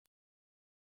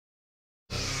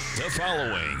The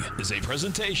following is a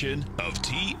presentation of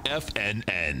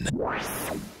TFNN.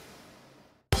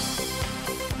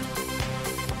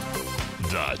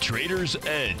 The Trader's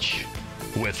Edge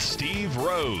with Steve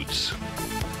Rhodes.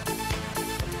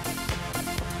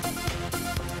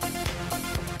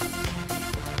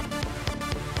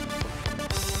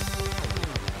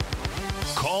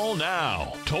 Call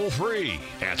now, toll free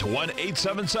at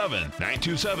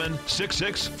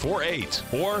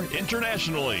 1-877-927-6648 or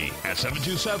internationally at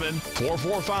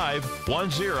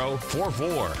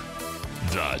 727-445-1044.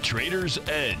 The Trader's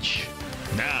Edge.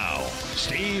 Now,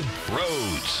 Steve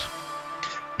Rhodes.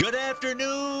 Good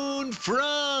afternoon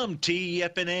from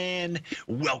TFNN.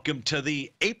 Welcome to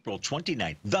the April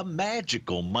 29th, the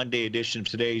magical Monday edition of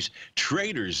today's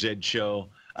Trader's Edge show.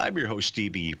 I'm your host,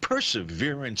 Stevie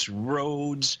Perseverance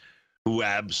Rhodes, who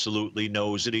absolutely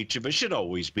knows that each of us should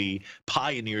always be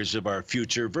pioneers of our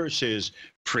future versus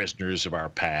prisoners of our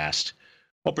past.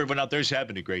 Hope everyone out there is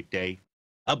having a great day.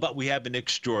 But we have an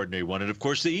extraordinary one. And, of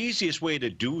course, the easiest way to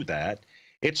do that,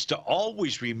 it's to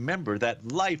always remember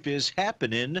that life is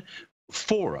happening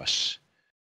for us,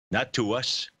 not to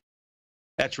us.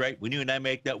 That's right. When you and I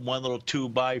make that one little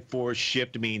 2x4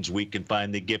 shift, it means we can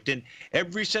find the gift in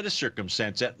every set of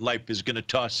circumstance that life is going to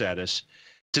toss at us.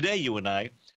 Today, you and I,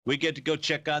 we get to go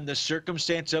check on the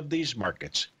circumstance of these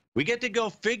markets. We get to go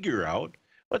figure out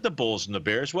what the bulls and the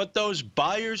bears, what those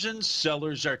buyers and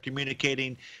sellers are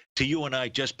communicating to you and I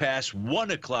just past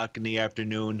 1 o'clock in the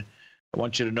afternoon. I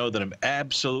want you to know that I'm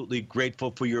absolutely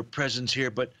grateful for your presence here,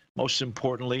 but most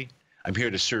importantly, I'm here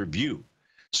to serve you.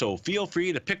 So feel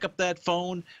free to pick up that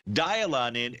phone, dial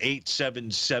on in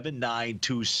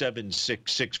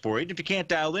 877-927-6648. If you can't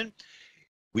dial in,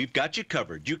 we've got you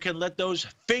covered. You can let those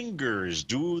fingers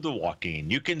do the walking.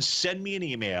 You can send me an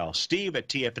email,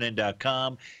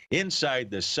 steve@tfnn.com. Inside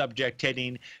the subject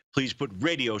heading, please put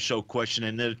radio show question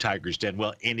in the Tiger's Den.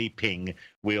 Well, any ping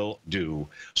will do.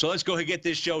 So let's go ahead and get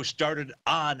this show started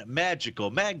on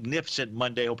magical, magnificent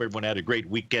Monday. Hope everyone had a great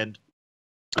weekend.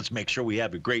 Let's make sure we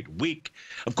have a great week.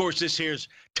 Of course, this here's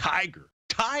Tiger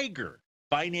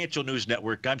Financial News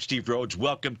Network. I'm Steve Rhodes.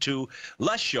 Welcome to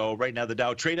the show. Right now, the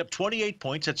Dow trade up 28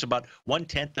 points. That's about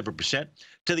 0.1%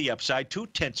 to the upside.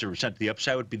 0.2% to the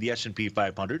upside would be the S&P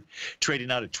 500.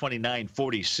 Trading out at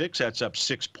 29.46. That's up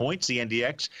 6 points. The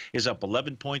NDX is up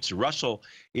 11 points. Russell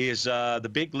is the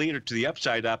big leader to the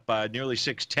upside, up nearly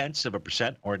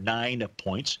 0.6% or 9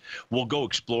 points. We'll go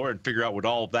explore and figure out what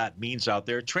all of that means out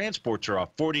there. Transports are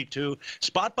off 42.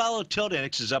 Spot volatility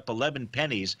index is up 11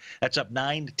 pennies. That's up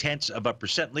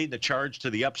 0.9%, leading the charge to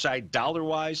the upside.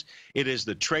 Dollar-wise, it is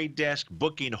the trade desk,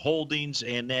 booking holdings,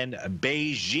 and then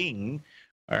Beijing.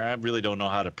 I really don't know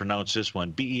how to pronounce this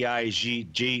one.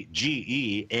 Beigene.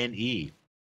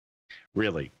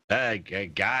 Really,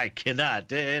 guy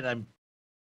cannot. And I'm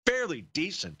fairly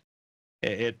decent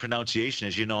at pronunciation.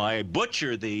 As you know, I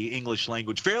butcher the English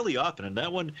language fairly often, and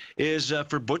that one is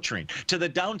for butchering. To the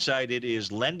downside, it is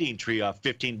Lending Tree off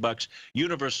 15 bucks,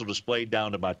 Universal Display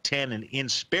down about 10, and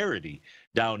Insperity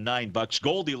down 9 bucks.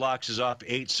 Goldilocks is off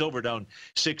 8, silver down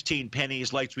 16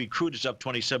 pennies. Light sweet crude is up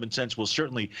 27 cents. We'll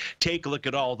certainly take a look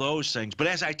at all those things. But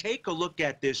as I take a look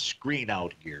at this screen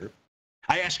out here,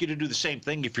 I ask you to do the same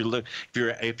thing if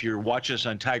you're watching us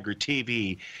on Tiger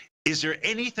TV. Is there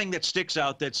anything that sticks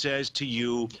out that says to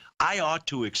you, I ought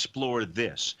to explore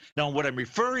this? Now, what I'm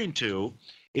referring to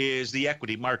is the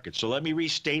equity market. So let me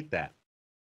restate that.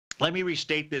 Let me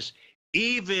restate this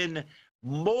even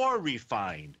more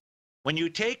refined. When you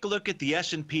take a look at the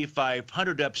S&P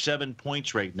 500 up 7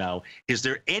 points right now, is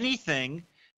there anything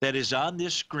that is on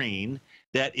this screen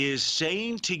that is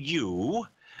saying to you,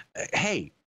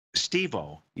 hey,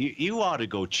 Steve-O, you ought to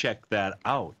go check that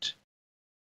out?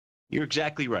 You're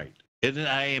exactly right. And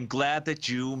I am glad that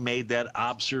you made that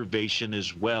observation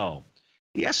as well.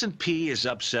 The S&P is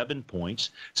up 7 points.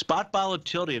 Spot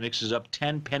volatility index is up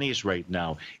 10 pennies right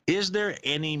now. Is there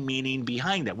any meaning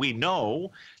behind that? We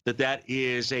know that that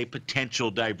is a potential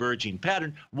diverging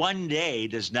pattern. One day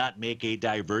does not make a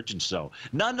divergence, though.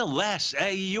 Nonetheless,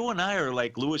 you and I are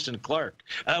like Lewis and Clark.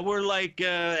 We're like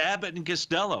Abbott and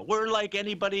Costello. We're like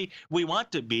anybody we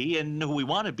want to be, and who we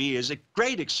want to be is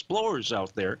great explorers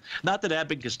out there. Not that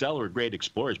Abbott and Costello are great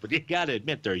explorers, but you got to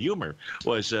admit their humor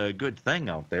was a good thing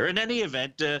out there. In any event,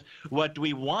 what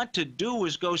we want to do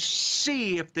is go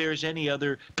see if there's any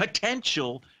other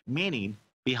potential meaning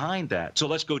behind that. So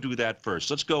let's go do that first.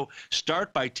 Let's go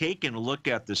start by taking a look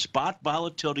at the spot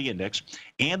volatility index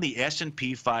and the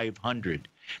S&P 500.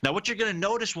 Now, what you're going to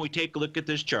notice when we take a look at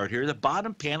this chart here, the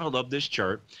bottom panel of this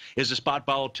chart is the spot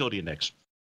volatility index.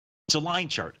 It's a line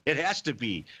chart. It has to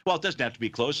be. Well, it doesn't have to be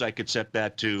closed. I could set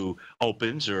that to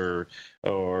opens or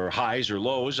highs or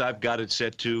lows. I've got it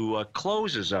set to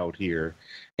closes out here.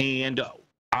 And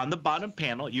on the bottom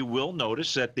panel, you will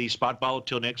notice that the spot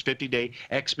volatility index 50-day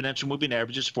exponential moving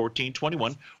average is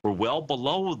 1421. We're well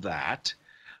below that.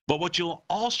 But what you'll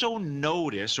also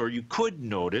notice, or you could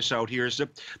notice out here, is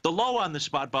that the low on the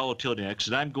spot volatility index,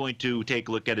 and I'm going to take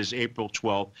a look at, is April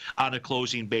 12th on a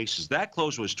closing basis. That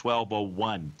close was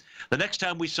 1201. The next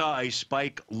time we saw a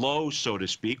spike low, so to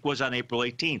speak, was on April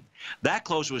 18th. That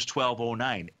close was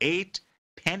 1209, 8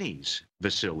 pennies,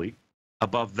 Vasily,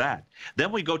 above that.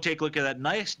 Then we go take a look at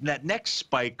that next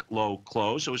spike low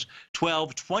close. It was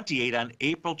 1228 on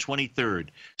April 23rd.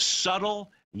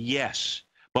 Subtle, yes.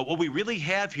 But what we really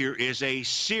have here is a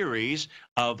series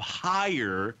of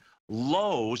higher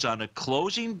lows on a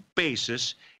closing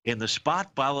basis in the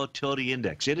spot volatility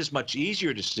index. It is much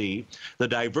easier to see the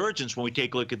divergence when we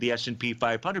take a look at the S&P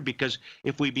 500, because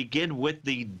if we begin with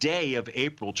the day of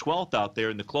April 12th out there,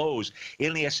 and the close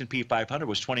in the S&P 500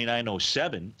 was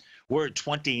 2907, we're at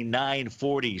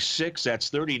 2946. That's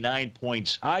 39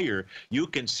 points higher. You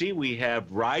can see we have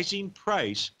rising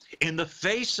price in the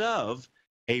face of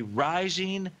a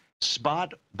rising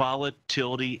spot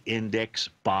volatility index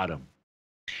bottom.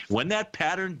 When that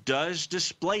pattern does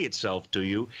display itself to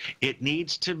you, it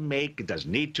needs to make, it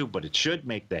doesn't need to, but it should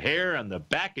make the hair on the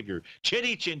back of your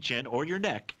chinny chin chin or your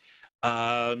neck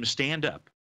stand up.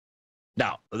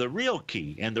 Now, the real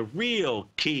key,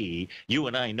 you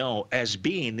and I know as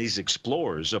being these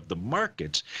explorers of the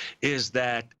markets, is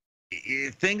that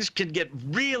things can get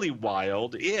really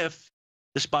wild if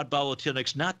the spot volatility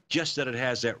index, not just that it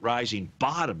has that rising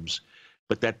bottoms,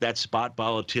 but that spot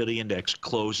volatility index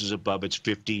closes above its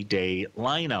 50-day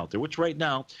line out there, which right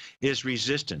now is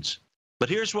resistance. But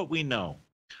here's what we know.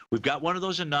 We've got one of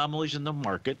those anomalies in the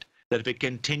market that if it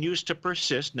continues to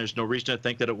persist, and there's no reason to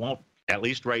think that it won't, at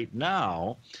least right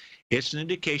now, it's an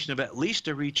indication of at least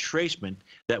a retracement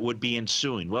that would be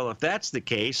ensuing. Well, if that's the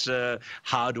case,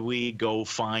 how do we go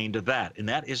find that? And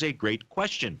that is a great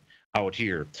question out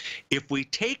here. If we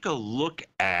take a look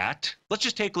at, let's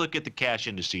just take a look at the cash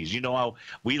indices. You know how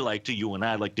we like to, you and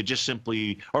I like to just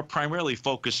simply or primarily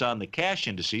focus on the cash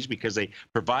indices because they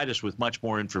provide us with much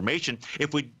more information.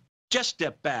 If we just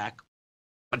step back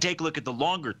and take a look at the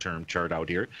longer-term chart out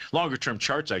here, longer-term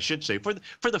charts, I should say, for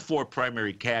the four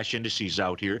primary cash indices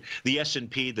out here, the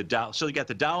S&P, the Dow. So you got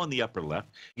the Dow in the upper left,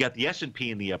 you got the S&P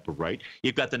in the upper right,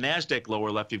 you've got the NASDAQ lower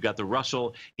left, you've got the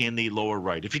Russell in the lower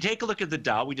right. If you take a look at the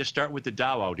Dow, we just start with the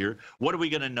Dow out here, what are we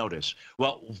going to notice?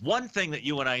 Well, one thing that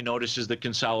you and I notice is the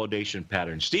consolidation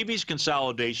pattern. Stevie's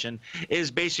consolidation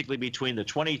is basically between the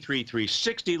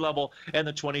 23,360 level and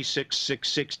the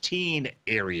 26,616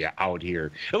 area out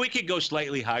here. And we could go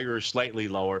slightly higher or slightly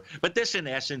lower, but this in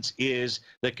essence is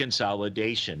the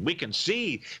consolidation. We can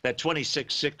see that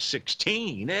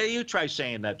 26,616. You try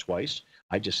saying that twice.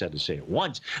 I just had to say it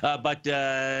once, but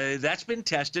that's been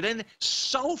tested, and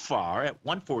so far at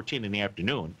 1:14 in the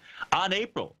afternoon on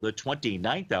April the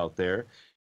 29th out there,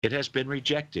 it has been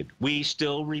rejected. We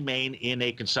still remain in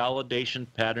a consolidation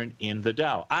pattern in the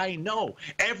Dow. I know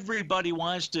everybody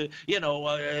wants to,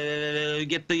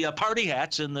 get the party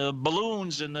hats and the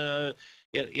balloons and the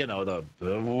the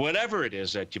whatever it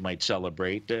is that you might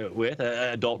celebrate with,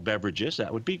 adult beverages.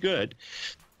 That would be good.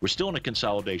 We're still in a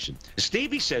consolidation.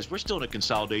 Stevie says we're still in a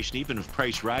consolidation even if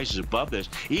price rises above this,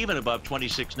 even above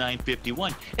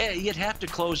 26,951. You'd have to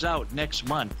close out next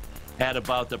month at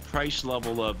about the price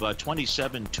level of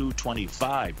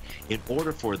 27,225 in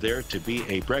order for there to be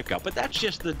a breakout. But that's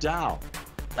just the Dow.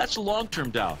 That's a long-term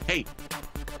Dow. Hey,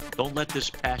 don't let this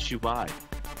pass you by.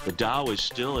 The Dow is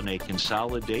still in a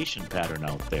consolidation pattern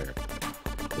out there.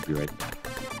 We'll be right back.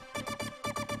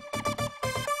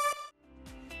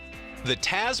 The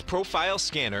TAS Profile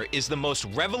Scanner is the most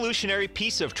revolutionary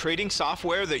piece of trading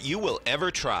software that you will ever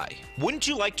try. Wouldn't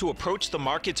you like to approach the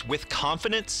markets with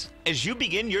confidence? As you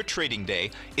begin your trading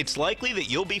day, it's likely that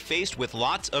you'll be faced with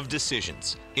lots of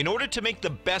decisions. In order to make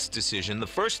the best decision, the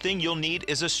first thing you'll need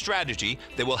is a strategy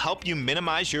that will help you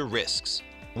minimize your risks.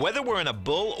 Whether we're in a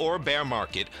bull or bear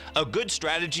market, a good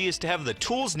strategy is to have the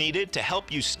tools needed to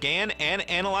help you scan and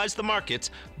analyze the markets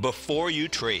before you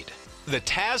trade. The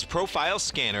TAS Profile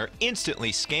Scanner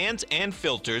instantly scans and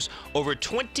filters over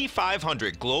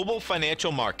 2,500 global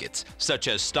financial markets, such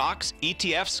as stocks,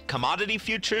 ETFs, commodity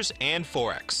futures, and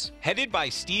Forex. Headed by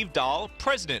Steve Dahl,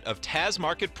 president of TAS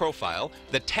Market Profile,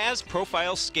 the TAS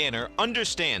Profile Scanner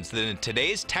understands that in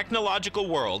today's technological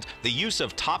world, the use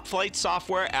of top-flight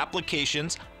software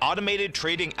applications, automated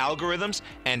trading algorithms,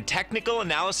 and technical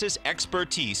analysis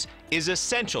expertise is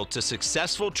essential to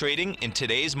successful trading in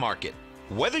today's market.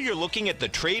 Whether you're looking at the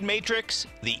trade matrix,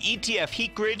 the ETF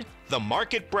heat grid, the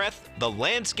market breadth, the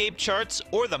landscape charts,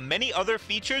 or the many other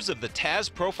features of the TAS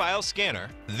Profile Scanner,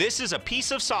 this is a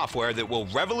piece of software that will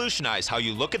revolutionize how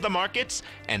you look at the markets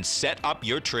and set up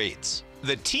your trades.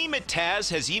 The team at TAS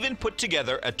has even put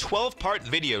together a 12-part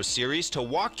video series to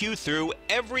walk you through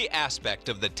every aspect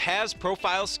of the TAS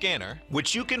Profile Scanner,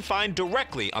 which you can find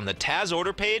directly on the TAS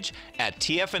order page at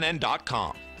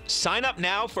TFNN.com. Sign up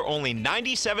now for only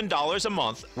 $97 a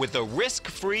month with a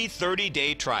risk-free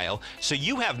 30-day trial, so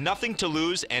you have nothing to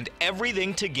lose and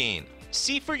everything to gain.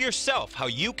 See for yourself how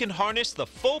you can harness the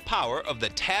full power of the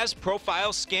TAS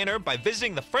Profile Scanner by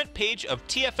visiting the front page of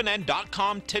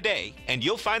TFNN.com today, and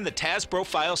you'll find the TAS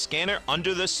Profile Scanner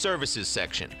under the Services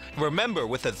section. Remember,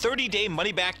 with a 30-day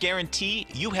money-back guarantee,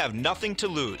 you have nothing to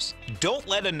lose. Don't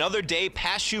let another day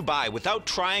pass you by without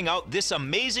trying out this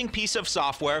amazing piece of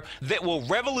software that will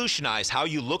revolutionize how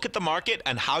you look at the market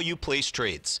and how you place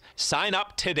trades. Sign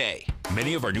up today.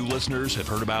 Many of our new listeners have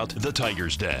heard about the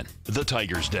Tiger's Den. The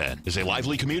Tiger's Den is a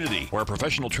lively community where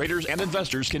professional traders and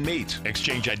investors can meet,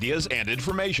 exchange ideas and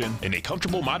information in a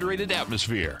comfortable, moderated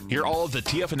atmosphere. Hear all of the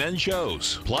TFNN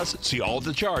shows, plus see all of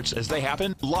the charts as they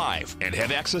happen live and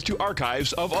have access to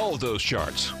archives of all of those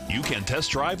charts. You can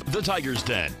test drive the Tiger's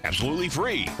Den absolutely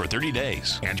free for 30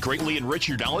 days and greatly enrich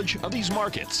your knowledge of these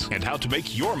markets and how to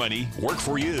make your money work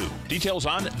for you. Details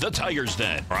on the Tiger's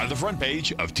Den are on the front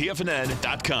page of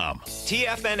TFNN.com.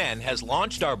 TFNN has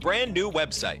launched our brand new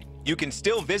website. You can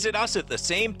still visit us at the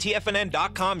same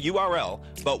TFNN.com URL,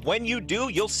 but when you do,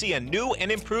 you'll see a new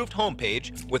and improved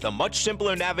homepage with a much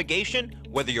simpler navigation,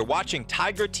 whether you're watching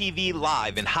TigerTV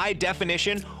live in high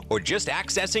definition or just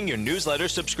accessing your newsletter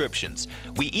subscriptions.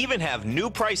 We even have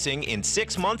new pricing in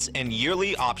 6 months and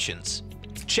yearly options.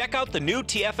 Check out the new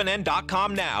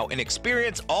TFNN.com now and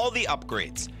experience all the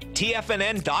upgrades.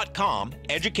 TFNN.com,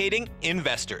 educating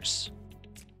investors.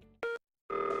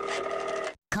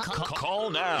 Call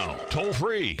now, toll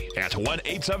free at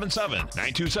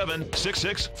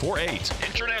 1-877-927-6648.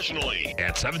 Internationally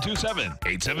at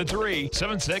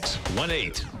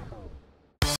 727-873-7618.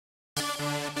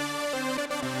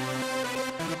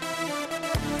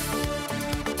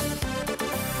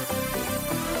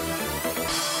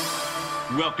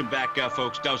 Welcome back,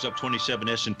 folks. Dow's up 27,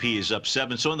 S&P is up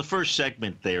 7. So in the first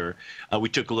segment there, we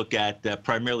took a look at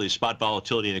primarily the spot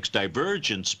volatility and its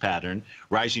divergence pattern,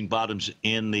 rising bottoms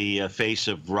in the face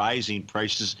of rising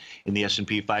prices in the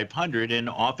S&P 500. And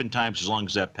oftentimes, as long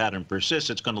as that pattern persists,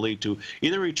 it's going to lead to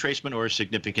either retracement or a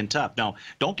significant top. Now,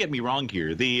 don't get me wrong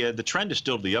here. The trend is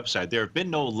still to the upside. There have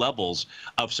been no levels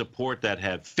of support that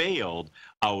have failed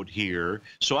out here.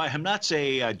 So I am not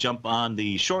saying jump on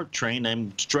the short train.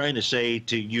 I'm trying to say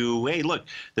to you, hey, look,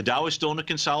 the Dow is still in a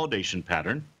consolidation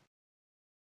pattern.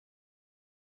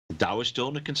 The Dow is still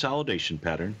in a consolidation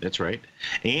pattern. That's right.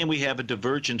 And we have a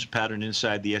divergence pattern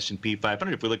inside the S&P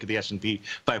 500. If we look at the S&P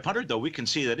 500, though, we can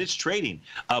see that it's trading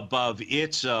above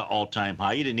its all-time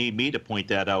high. You didn't need me to point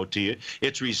that out to you.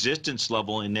 Its resistance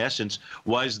level, in essence,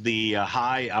 was the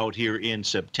high out here in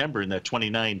September in that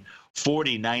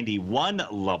 29.4091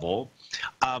 level.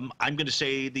 I'm going to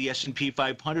say the S&P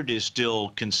 500 is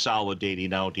still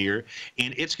consolidating out here,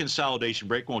 and its consolidation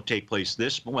break won't take place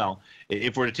if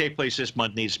we're to take place this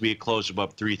month, it needs to be a close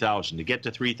above 3,000. To get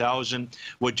to 3,000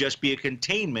 would just be a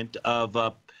containment of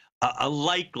a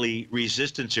likely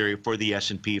resistance area for the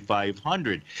S&P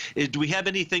 500. Do we have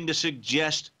anything to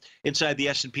suggest inside the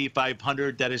S&P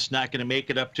 500 that it's not going to make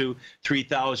it up to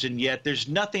 3,000 yet? There's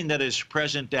nothing that is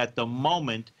present at the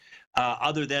moment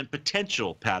other than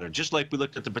potential pattern, just like we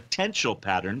looked at the potential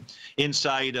pattern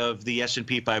inside of the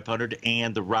S&P 500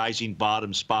 and the rising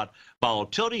bottom spot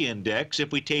volatility index.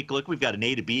 If we take a look, we've got an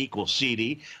A to B equals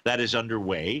CD that is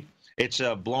underway. It's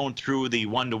blown through the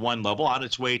 1-to-1 level on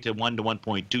its way to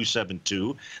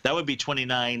 1-to-1.272. That would be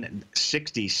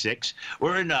 29.66.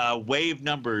 We're in wave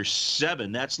number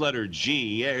 7. That's letter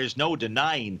G. There's no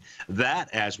denying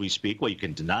that as we speak. Well, you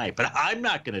can deny it, but I'm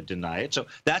not going to deny it. So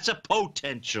that's a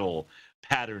potential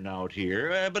pattern out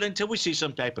here. But until we see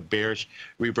some type of bearish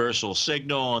reversal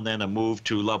signal and then a move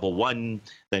to level 1,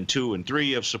 then 2 and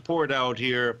 3 of support out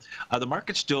here, the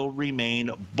markets still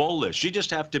remain bullish. You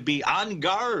just have to be on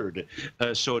guard,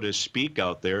 so to speak,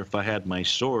 out there. If I had my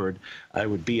sword, I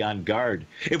would be on guard.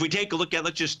 If we take a look at,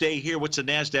 let's just stay here. What's the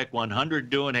NASDAQ 100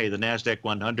 doing? Hey, the NASDAQ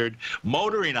 100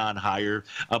 motoring on higher.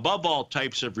 Above all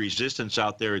types of resistance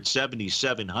out there at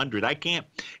 7,700. I can't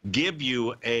give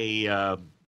you an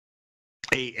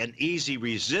easy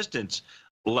resistance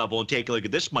level and take a look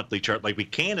at this monthly chart like we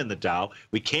can in the Dow,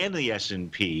 we can in the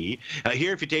S&P.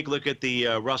 Here, if you take a look at the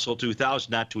Russell 2000,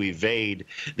 not to evade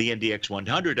the NDX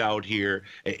 100 out here,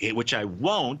 which I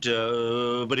won't,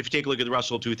 but if you take a look at the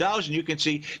Russell 2000, you can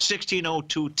see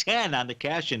 160210 on the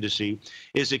cash indice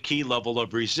is a key level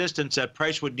of resistance that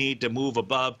price would need to move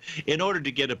above in order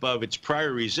to get above its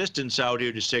prior resistance out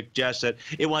here to suggest that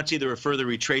it wants either a further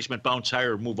retracement, bounce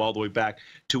higher, or move all the way back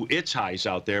to its highs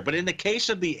out there. But in the case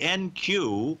of the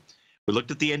NQ, we looked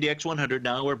at the NDX 100.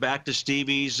 Now we're back to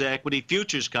Stevie's equity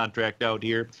futures contract out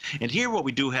here. And here what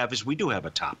we do have is we do have a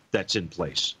top that's in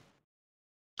place.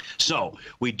 So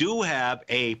we do have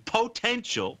a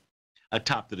potential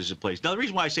top that is in place. Now, the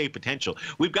reason why I say potential,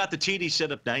 we've got the TD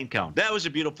set up 9 count. That was a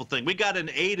beautiful thing. We got an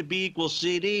A to B equals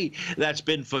CD that's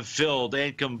been fulfilled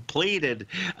and completed,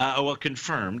 well,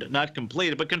 confirmed, not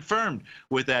completed, but confirmed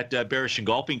with that bearish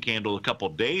engulfing candle a couple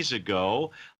days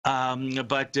ago.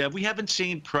 But we haven't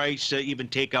seen price even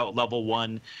take out level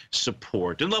 1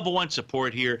 support. And level 1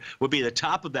 support here would be the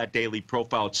top of that daily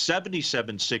profile at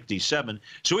 77.67.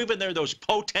 So even there, those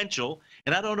potential,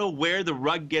 and I don't know where the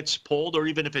rug gets pulled or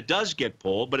even if it does get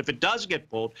pulled, but if it does get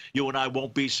pulled, you and I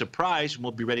won't be surprised, and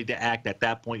we'll be ready to act at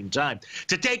that point in time.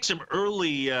 To take some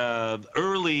early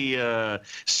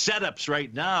setups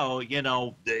right now, you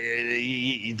know,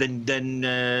 then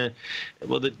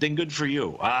good for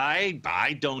you. I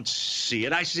don't see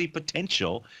it. I see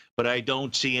potential, but I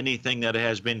don't see anything that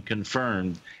has been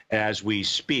confirmed as we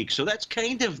speak. So that's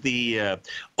kind of the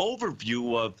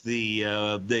overview of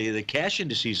the cash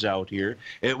indices out here,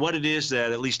 and what it is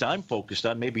that at least I'm focused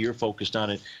on. Maybe you're focused on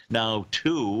it now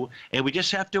too, and we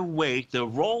just have to wait. The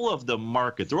role of the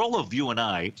market, the role of you and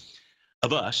I,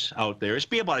 of us out there, is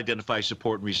be able to identify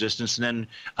support and resistance, and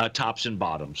then tops and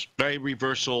bottoms, very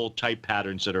reversal type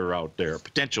patterns that are out there,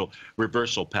 potential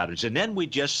reversal patterns. And then we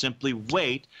just simply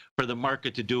wait for the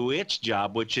market to do its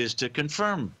job, which is to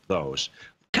confirm those.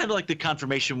 Kind of like the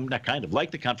confirmation, not kind of, like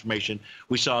the confirmation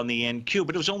we saw in the NQ,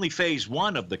 but it was only phase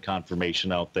 1 of the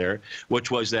confirmation out there,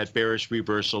 which was that bearish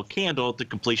reversal candle at the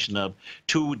completion of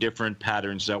 2 different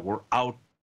patterns that were out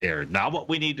there. Now what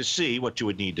we need to see, what you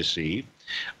would need to see,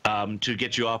 to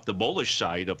get you off the bullish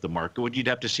side of the market, would you'd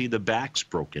have to see the backs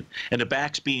broken. And the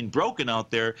backs being broken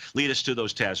out there lead us to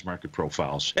those TAS market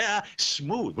profiles. Yeah,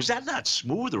 smooth. Was that not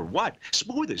smooth or what?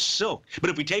 Smooth as silk.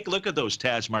 But if we take a look at those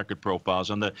TAS market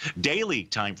profiles on the daily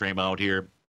time frame out here,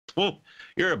 whoa,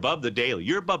 you're above the daily,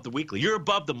 you're above the weekly, you're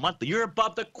above the monthly, you're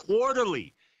above the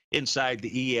quarterly inside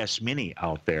the ES mini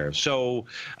out there. So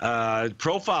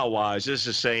profile-wise, this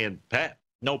is saying, Pat,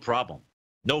 no problem.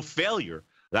 No failure.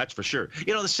 That's for sure.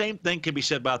 You know, the same thing can be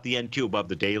said about the NQ, above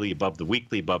the daily, above the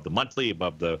weekly, above the monthly,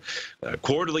 above the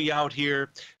quarterly out here.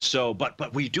 So,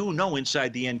 but we do know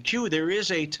inside the NQ there is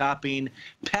a topping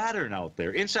pattern out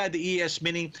there. Inside the ES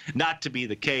mini, not to be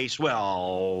the case.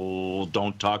 Well,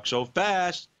 don't talk so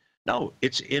fast. No,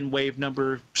 it's in wave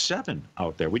number 7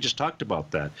 out there. We just talked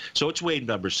about that. So it's wave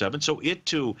number 7. So it,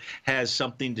 too, has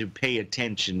something to pay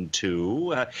attention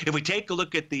to. If we take a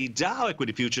look at the Dow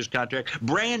equity futures contract,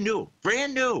 brand new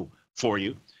for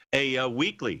you, a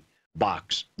weekly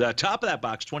box. The top of that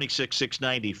box,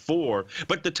 26,694,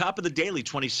 but the top of the daily,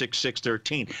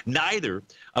 26,613. Neither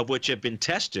of which have been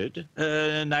tested,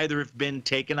 neither have been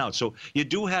taken out. So you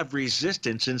do have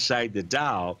resistance inside the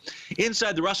Dow.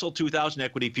 Inside the Russell 2000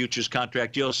 equity futures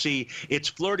contract, you'll see it's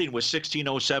flirting with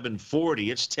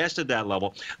 1607.40. It's tested that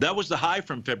level. That was the high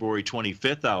from February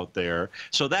 25th out there.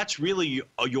 So that's really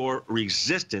your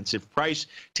resistance. If price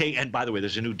take, and by the way,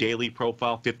 there's a new daily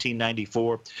profile,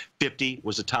 1594.50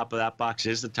 was the top of that box,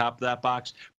 is the top of that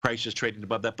box. Price is trading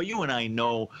above that. But you and I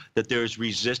know that there's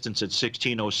resistance at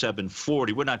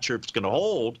 1607.40. We're not sure if it's going to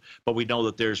hold, but we know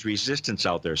that there's resistance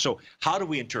out there. So how do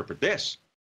we interpret this?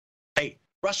 Hey,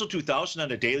 Russell 2000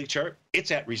 on a daily chart,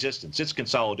 it's at resistance. It's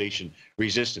consolidation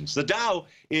resistance. The Dow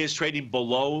is trading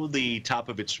below the top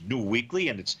of its new weekly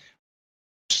and its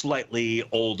slightly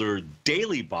older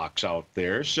daily box out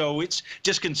there. So it's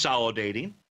just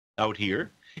consolidating out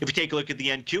here. If you take a look at the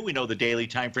NQ, we know the daily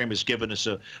time frame has given us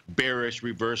a bearish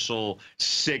reversal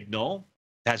signal.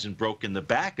 hasn't broken the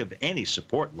back of any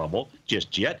support level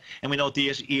just yet. And we know the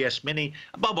ES Mini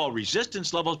above all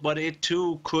resistance levels, but it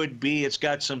too could be, it's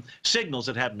got some signals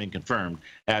that haven't been confirmed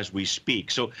as we speak.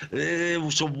 So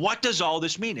what does all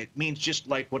this mean? It means just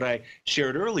like what I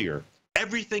shared earlier.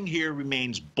 Everything here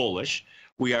remains bullish.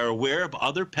 We are aware of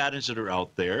other patterns that are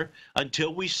out there.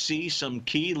 Until we see some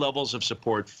key levels of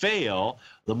support fail,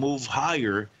 the move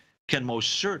higher can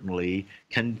most certainly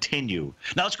continue.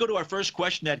 Now let's go to our first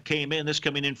question that came in. This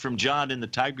coming in from John in the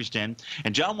Tigers Den.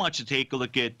 And John wants to take a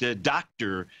look at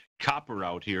Dr. Copper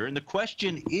out here. And the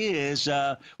question is,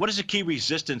 what is the key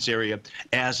resistance area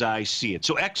as I see it?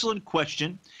 So excellent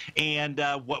question. And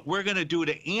what we're going to do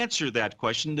to answer that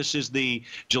question, this is the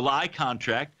July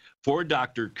contract for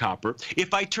Dr. Copper.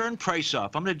 If I turn price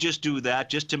off, I'm going to just do that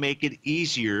just to make it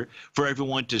easier for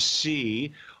everyone to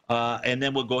see. And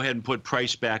then we'll go ahead and put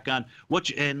price back on.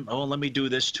 Let me do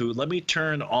this too. Let me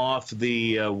turn off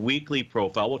the weekly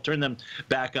profile. We'll turn them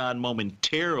back on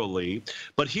momentarily.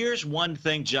 But here's one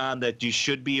thing, John, that you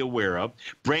should be aware of.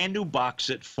 Brand new box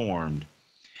that formed.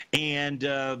 And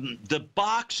the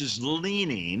box is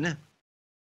leaning.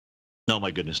 Oh,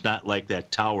 my goodness, not like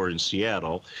that tower in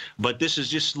Seattle. But this is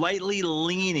just slightly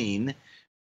leaning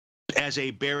as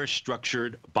a bearish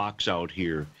structured box out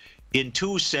here in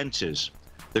two senses.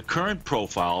 The current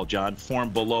profile, John,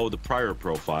 formed below the prior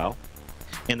profile.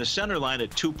 And the center line at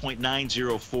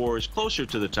 2.904 is closer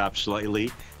to the top slightly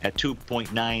at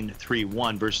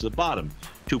 2.931 versus the bottom,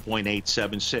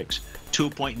 2.876.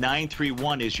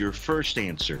 2.931 is your first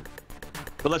answer.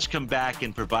 But let's come back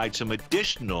and provide some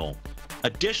additional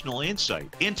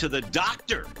insight into the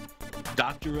doctor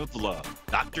of love,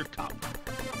 Dr. Copper.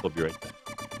 We'll be right back.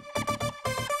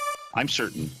 I'm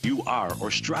certain you are or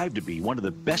strive to be one of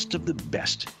the best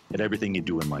at everything you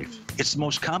do in life. It's the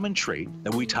most common trait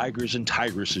that we tigers and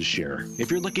tigresses share.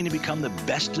 If you're looking to become the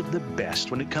best of the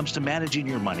best when it comes to managing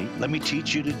your money, let me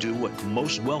teach you to do what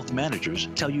most wealth managers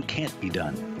tell you can't be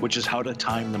done, which is how to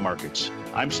time the markets.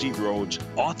 I'm Steve Rhodes,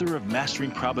 author of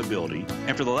Mastering Probability,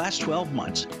 and for the last 12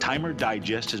 months, Timer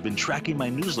Digest has been tracking my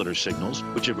newsletter signals,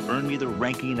 which have earned me the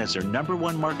ranking as their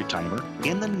 #1 market timer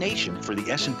in the nation for the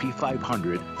S&P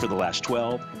 500 for the last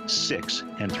 12, 6,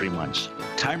 and 3 months.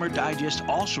 Timer Digest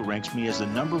also ranks me as the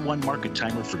 #1 market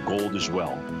timer for gold as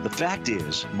well. The fact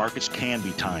is, markets can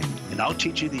be timed, and I'll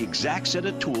teach you the exact set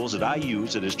of tools that I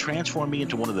use that has transformed me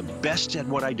into one of the best at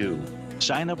what I do.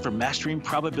 Sign up for Mastering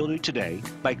Probability today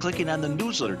by clicking on the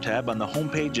newsletter tab on the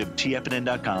homepage of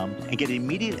TFNN.com and get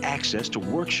immediate access to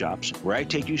workshops where I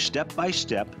take you step by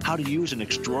step how to use an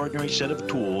extraordinary set of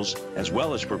tools as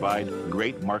well as provide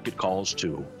great market calls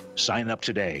too. Sign up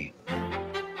today.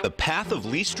 The Path of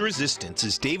Least Resistance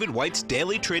is David White's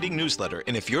daily trading newsletter,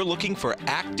 and if you're looking for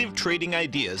active trading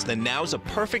ideas, then now's a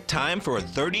perfect time for a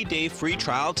 30-day free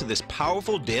trial to this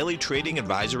powerful daily trading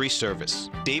advisory service.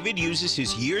 David uses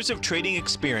his years of trading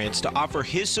experience to offer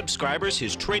his subscribers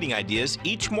his trading ideas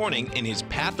each morning in his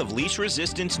Path of Least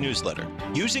Resistance newsletter.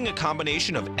 Using a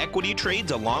combination of equity trades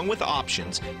along with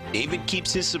options, David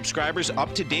keeps his subscribers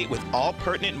up to date with all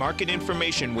pertinent market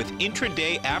information with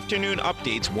intraday afternoon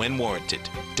updates when warranted.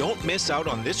 Don't miss out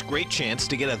on this great chance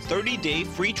to get a 30-day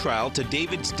free trial to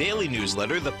David's daily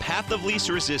newsletter, The Path of Least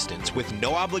Resistance, with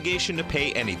no obligation to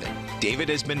pay anything. David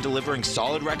has been delivering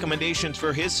solid recommendations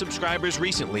for his subscribers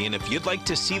recently, and if you'd like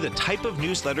to see the type of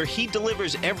newsletter he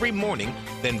delivers every morning,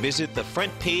 then visit the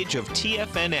front page of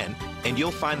TFNN and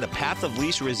you'll find the Path of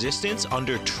Least Resistance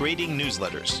under Trading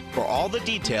Newsletters. For all the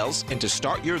details and to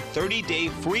start your 30-day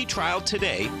free trial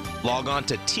today, log on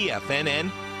to TFNN.com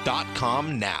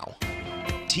now.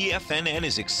 TFNN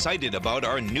is excited about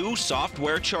our new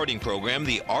software charting program,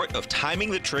 The Art of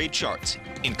Timing the Trade Charts.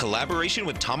 In collaboration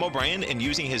with Tom O'Brien and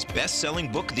using his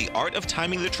best-selling book, The Art of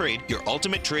Timing the Trade, Your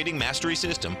Ultimate Trading Mastery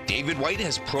System, David White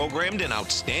has programmed an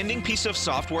outstanding piece of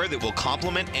software that will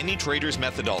complement any trader's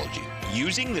methodology.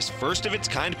 Using this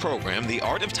first-of-its-kind program, The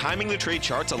Art of Timing the Trade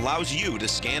Charts allows you to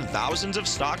scan thousands of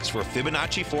stocks for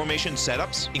Fibonacci formation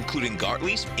setups, including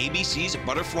Gartley's, ABC's,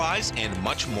 butterflies, and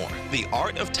much more. The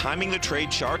Art of Timing the Trade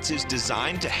Charts is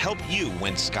designed to help you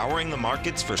when scouring the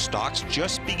markets for stocks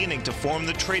just beginning to form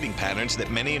the trading patterns that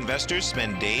many investors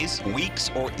spend days, weeks,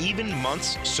 or even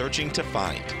months searching to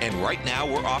find. And right now,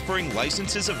 we're offering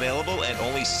licenses available at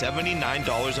only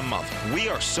 $79 a month. We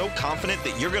are so confident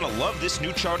that you're going to love this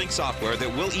new charting software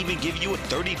that will even give you a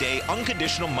 30-day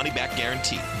unconditional money-back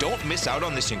guarantee. Don't miss out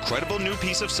on this incredible new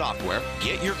piece of software.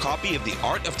 Get your copy of The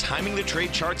Art of Timing the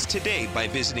Trade Charts today by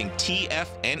visiting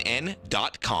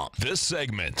TFNN.com. This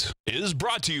segment is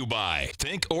brought to you by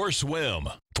Think or Swim.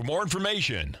 For more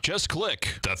information, just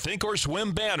click the Think or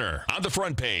Swim banner on the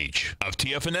front page of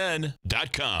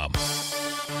TFNN.com.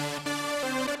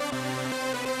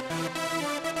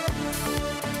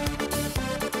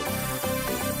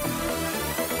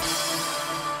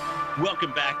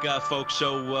 Welcome back, folks.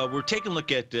 So we're taking a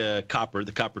look at copper,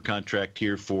 the copper contract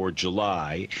here for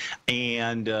July.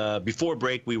 And before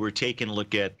break, we were taking a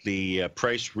look at the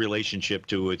price relationship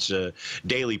to its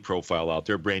daily profile out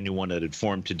there, a brand new one that had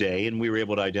formed today. And we were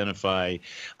able to identify,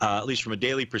 at least from a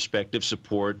daily perspective,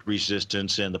 support,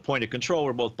 resistance, and the point of control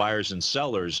where both buyers and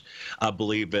sellers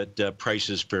believe that price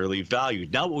is fairly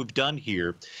valued. Now what we've done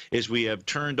here is we have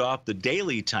turned off the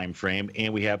daily time frame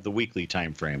and we have the weekly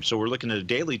time frame. So we're looking at a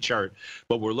daily chart.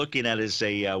 What we're looking at is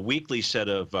a weekly set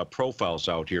of profiles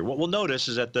out here. What we'll notice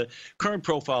is that the current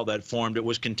profile that formed, it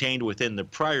was contained within the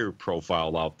prior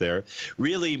profile out there,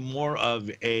 really more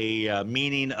of a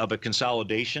meaning of a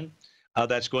consolidation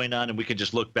that's going on, and we can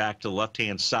just look back to the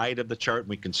left-hand side of the chart, and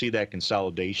we can see that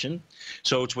consolidation.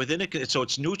 So it's within so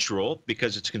it's neutral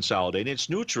because it's consolidating. It's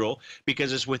neutral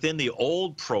because it's within the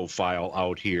old profile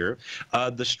out here.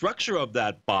 The structure of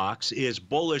that box is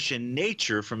bullish in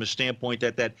nature from a standpoint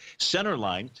that that center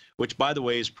line, which, by the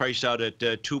way, is priced out at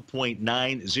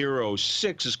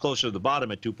 2.906, is closer to the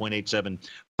bottom at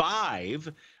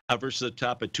 2.875. Versus the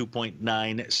top at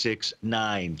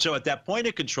 2.969. So at that point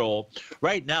of control,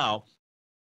 right now,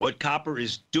 what copper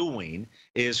is doing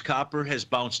is copper has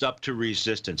bounced up to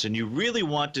resistance, and you really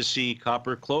want to see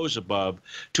copper close above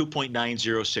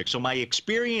 2.906. So my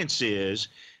experience is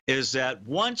that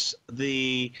once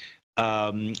the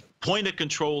point of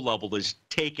control level is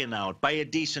taken out by a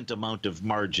decent amount of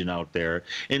margin out there,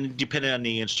 and depending on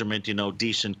the instrument,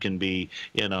 decent can be,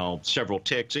 several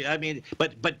ticks. I mean,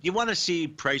 but you want to see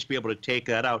price be able to take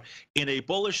that out in a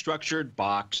bullish structured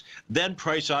box. Then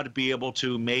price ought to be able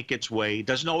to make its way. It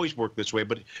doesn't always work this way,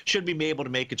 but it should be able to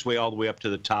make its way all the way up to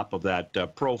the top of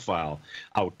that profile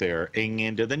out there.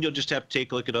 And then you'll just have to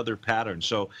take a look at other patterns.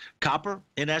 So copper,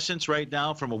 in essence, right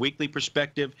now, from a weekly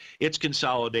perspective, it's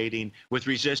consolidating with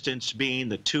resistance being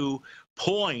the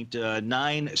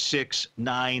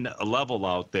 2.969 level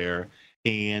out there,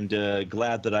 and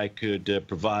glad that I could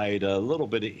provide a little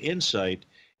bit of insight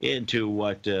into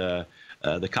what the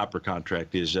copper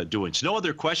contract is doing. So no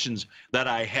other questions that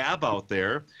I have out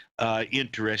there.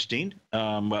 Interesting,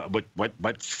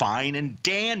 but fine and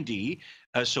dandy,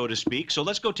 so to speak. So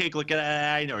let's go take a look at.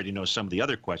 I already know some of the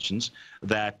other questions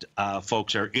that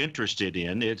folks are interested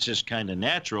in. It's just kind of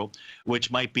natural,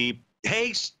 which might be,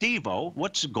 hey, Steve-O,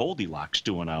 what's Goldilocks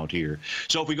doing out here?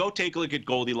 So if we go take a look at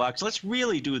Goldilocks, let's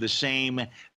really do the same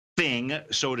thing,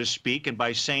 so to speak. And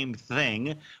by same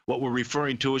thing, what we're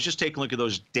referring to is just take a look at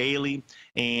those daily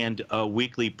and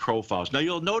weekly profiles. Now,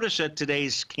 you'll notice that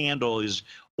today's candle is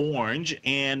orange,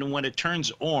 and when it turns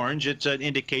orange, it's an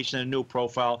indication that a new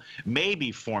profile may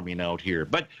be forming out here.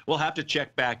 But we'll have to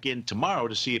check back in tomorrow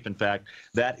to see if, in fact,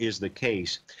 that is the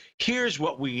case. Here's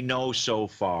what we know so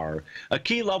far. A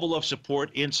key level of support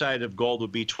inside of gold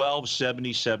would be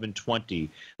 1277.20.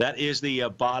 That is the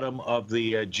bottom of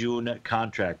the June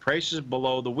contract. Prices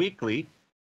below the weekly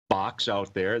box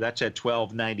out there, that's at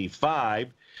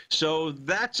 1295. So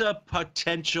that's a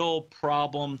potential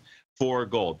problem for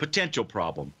gold, potential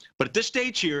problem. But at this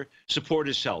stage here, support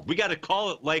is held. We got to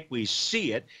call it like we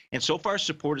see it, and so far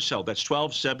support is held. That's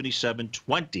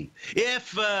 1277.20.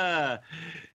 If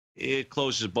it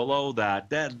closes below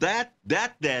that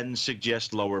then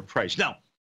suggests lower price. Now,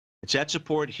 it's at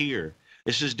support here.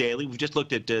 This is daily. We've just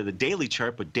looked at the daily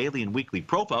chart, but daily and weekly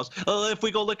profiles. If we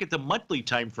go look at the monthly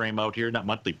time frame out here, not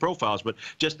monthly profiles, but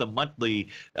just the monthly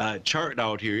chart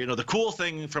out here, the cool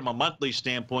thing from a monthly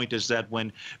standpoint is that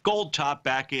when gold topped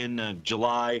back in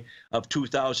July of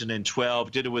 2012,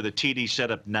 did it with a TD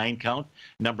setup 9 count,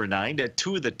 number 9,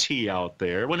 to the T out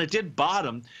there. When it did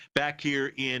bottom back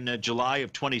here in July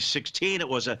of 2016, it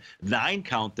was a 9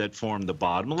 count that formed the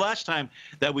bottom. The last time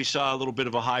that we saw a little bit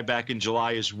of a high back in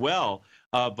July as well,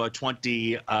 of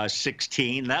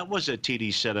 2016. That was a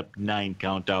TD setup 9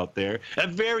 count out there.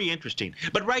 Very interesting.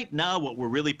 But right now, what we're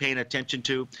really paying attention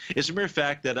to is the mere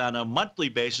fact that on a monthly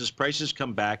basis, prices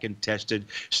come back and tested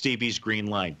Stevie's green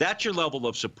line. That's your level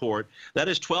of support. That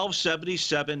is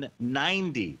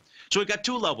 1277.90. So we've got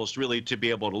two levels really to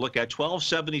be able to look at: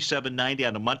 1277.90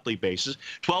 on a monthly basis,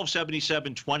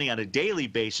 1277.20 on a daily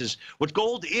basis. What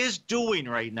gold is doing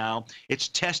right now, it's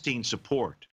testing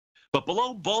support. But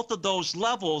below both of those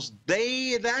levels,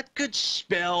 that could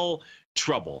spell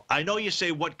trouble. I know you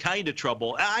say, what kind of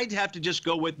trouble? I'd have to just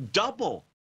go with double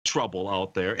trouble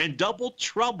out there. And double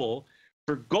trouble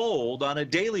for gold on a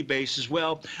daily basis,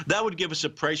 well, that would give us a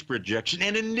price projection,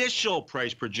 an initial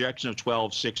price projection of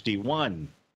 1261.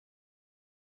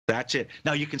 That's it.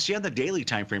 Now you can see on the daily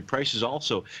time frame, prices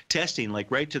also testing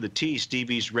like right to the T,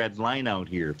 Stevie's red line out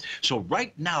here. So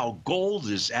right now, gold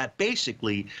is at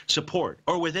basically support,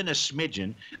 or within a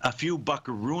smidgen, a few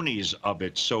buckaroonies of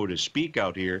it, so to speak,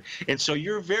 out here. And so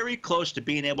you're very close to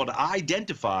being able to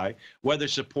identify whether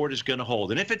support is going to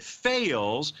hold. And if it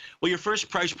fails, well, your first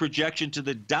price projection to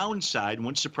the downside,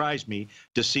 wouldn't surprise me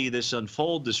to see this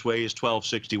unfold this way, is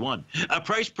 1261. A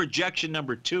price projection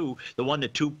number 2, the one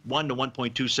to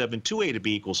 1.2728 to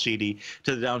be equals CD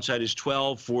to the downside, is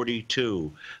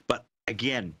 1242. But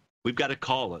again, we've got to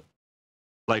call it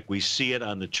like we see it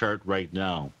on the chart right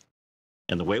now.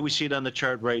 And the way we see it on the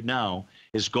chart right now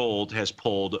is gold has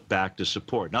pulled back to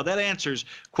support. Now that answers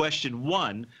question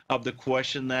 1 of the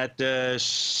question that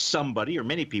somebody or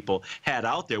many people had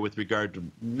out there with regard to,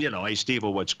 hey, Steve,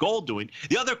 what's gold doing?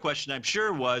 The other question I'm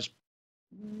sure was,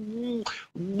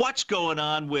 what's going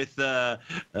on with the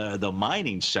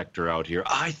mining sector out here?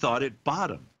 I thought it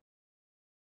bottomed.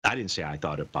 I didn't say I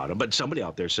thought it bottomed, but somebody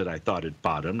out there said I thought it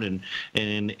bottomed,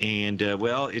 and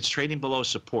well, it's trading below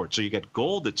support. So you got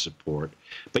gold at support,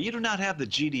 but you do not have the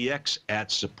GDX at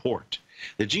support.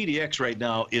 The GDX right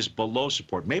now is below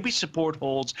support. Maybe support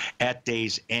holds at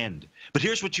day's end. But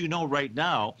here's what you know right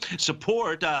now.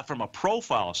 Support from a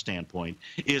profile standpoint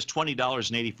is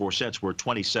 $20.84. We're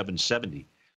 $27.70.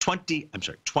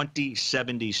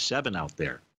 2077 out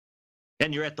there.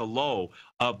 And you're at the low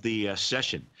of the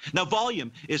session. Now,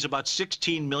 volume is about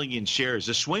 16 million shares.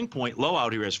 The swing point low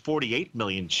out here is 48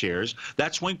 million shares.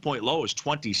 That swing point low is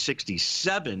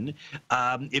 2067.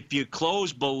 If you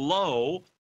close below,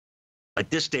 at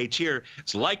this stage here,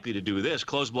 it's likely to do this.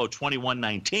 Close below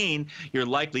 21.19. You're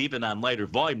likely, even on lighter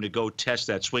volume, to go test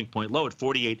that swing point low at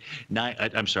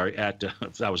 48.9. I'm sorry, at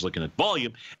I was looking at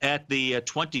volume at the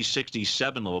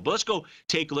 2067 level. But let's go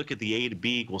take a look at the A to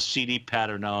B equals CD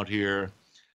pattern out here.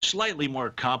 Slightly more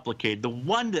complicated. The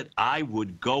one that I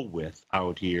would go with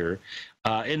out here,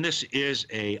 and this is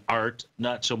a art,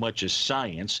 not so much as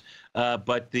science,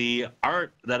 but the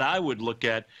art that I would look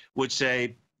at would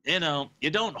say,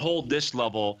 you don't hold this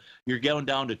level, you're going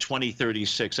down to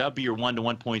 2036. That'd be your 1 to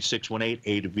 1.618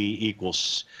 A to B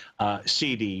equals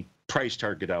CD price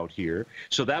target out here.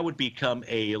 So that would become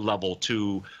a level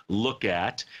to look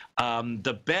at.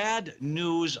 The bad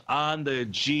news on the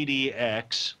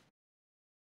GDX,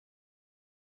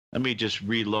 let me just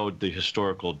reload the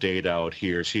historical data out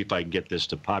here, see if I can get this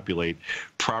to populate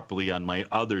properly on my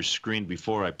other screen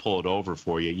before I pull it over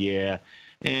for you. Yeah.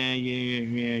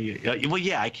 Well,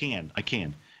 yeah, I can.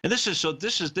 And this is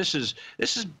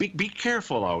be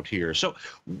careful out here. So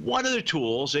one of the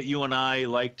tools that you and I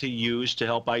like to use to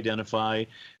help identify,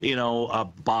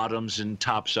 bottoms and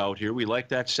tops out here, we like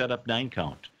that setup 9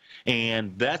 count.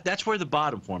 And that's where the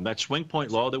bottom formed. That swing point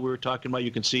low that we were talking about,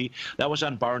 you can see that was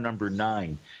on bar number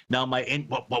 9. Now,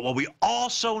 what we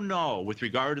also know with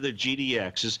regard to the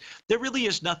GDX is there really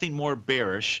is nothing more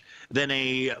bearish than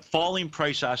a falling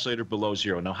price oscillator below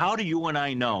 0. Now, how do you and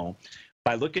I know,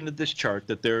 by looking at this chart,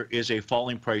 that there is a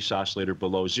falling price oscillator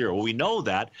below 0? Well, we know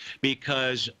that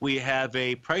because we have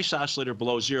a price oscillator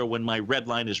below 0 when my red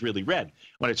line is really red.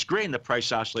 When it's green, the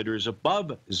price oscillator is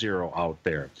above 0 out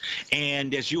there.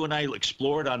 And as you and I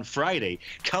explored on Friday,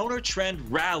 counter trend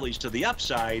rallies to the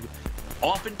upside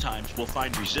oftentimes will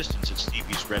find resistance at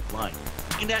Stevie's red line.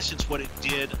 In essence, what it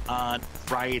did on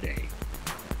Friday.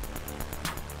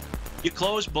 You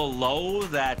close below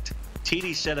that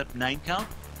TD setup 9 count,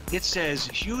 it says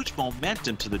huge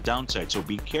momentum to the downside, so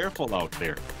be careful out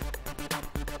there.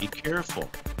 Be careful.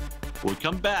 When we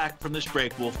come back from this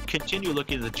break, we'll continue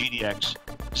looking at the GDX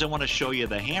because I want to show you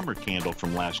the hammer candle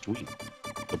from last week.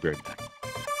 We'll be right back.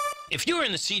 If you're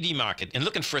in the CD market and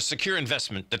looking for a secure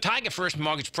investment, the Tiger First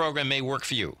Mortgage Program may work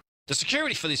for you. The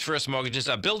security for these first mortgages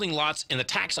are building lots in the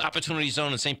tax opportunity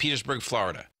zone in St. Petersburg,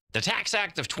 Florida. The Tax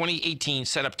Act of 2018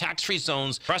 set up tax-free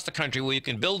zones across the country where you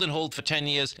can build and hold for 10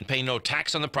 years and pay no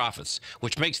tax on the profits,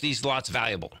 which makes these lots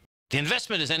valuable. The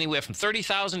investment is anywhere from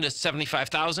 $30,000 to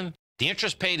 $75,000. The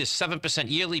interest paid is 7%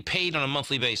 yearly, paid on a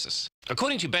monthly basis.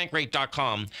 According to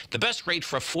Bankrate.com, the best rate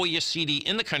for a 4-year CD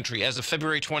in the country as of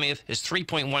February 20th is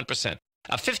 3.1%.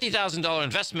 A $50,000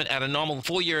 investment at a normal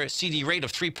 4-year CD rate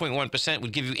of 3.1%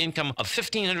 would give you income of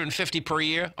 $1,550 per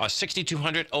year or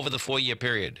 $6,200 over the 4-year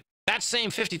period. That same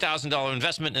 $50,000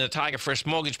 investment in the Tiger First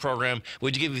Mortgage Program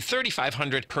would give you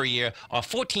 $3,500 per year or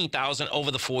 $14,000 over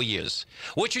the 4 years.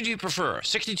 Which would you prefer,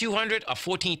 $6,200 or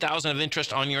 $14,000 of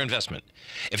interest on your investment?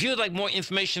 If you would like more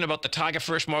information about the Tiger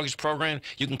First Mortgage Program,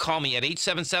 you can call me at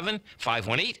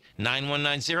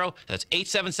 877-518-9190. That's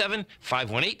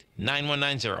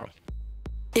 877-518-9190.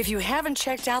 If you haven't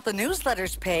checked out the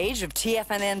newsletters page of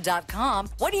TFNN.com,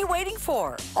 what are you waiting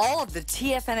for? All of the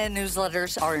TFNN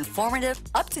newsletters are informative,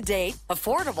 up-to-date,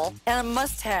 affordable, and a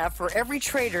must-have for every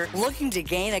trader looking to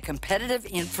gain a competitive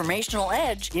informational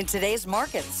edge in today's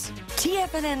markets.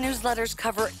 TFNN newsletters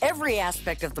cover every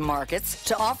aspect of the markets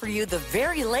to offer you the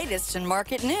very latest in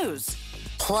market news.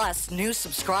 Plus, new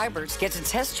subscribers get to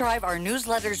test drive our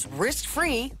newsletters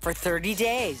risk-free for 30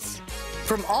 days.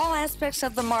 From all aspects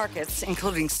of the markets,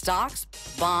 including stocks,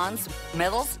 bonds,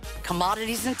 metals,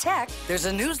 commodities, and tech, there's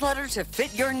a newsletter to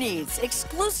fit your needs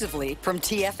exclusively from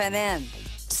TFNN.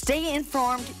 Stay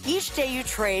informed each day you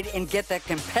trade and get that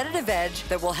competitive edge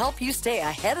that will help you stay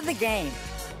ahead of the game.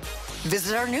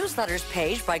 Visit our newsletters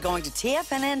page by going to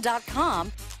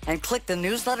TFNN.com and click the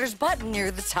newsletters button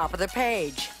near the top of the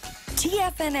page.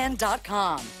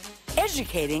 TFNN.com,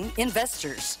 educating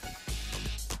investors.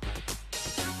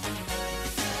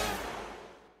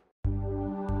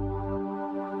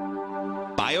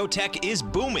 Biotech is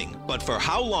booming, but for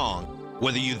how long?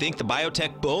 Whether you think the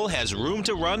biotech bull has room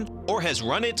to run or has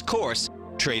run its course,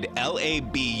 trade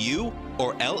LABU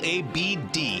or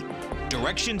LABD.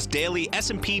 Directions Daily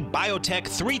S&P Biotech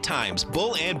 3 times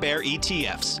bull and bear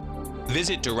ETFs.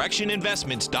 Visit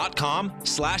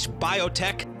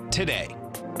directioninvestments.com/biotech today.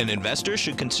 An investor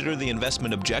should consider the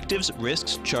investment objectives,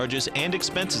 risks, charges, and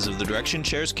expenses of the Direction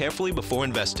shares carefully before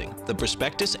investing. The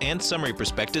prospectus and summary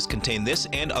prospectus contain this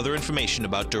and other information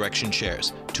about Direction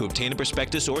shares. To obtain a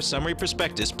prospectus or summary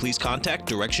prospectus, please contact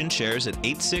Direction shares at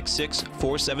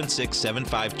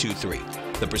 866-476-7523.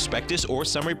 The prospectus or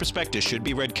summary prospectus should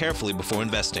be read carefully before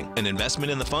investing. An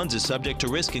investment in the funds is subject to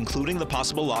risk, including the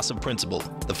possible loss of principal.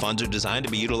 The funds are designed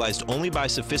to be utilized only by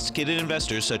sophisticated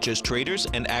investors such as traders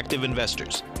and active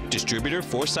investors. Distributor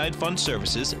Foreside Fund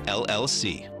Services,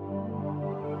 LLC.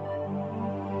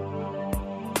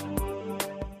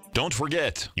 Don't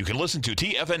forget, you can listen to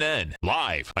TFNN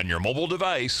live on your mobile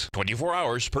device 24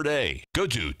 hours per day. Go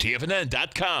to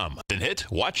TFNN.com, then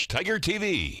hit Watch Tiger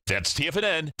TV. That's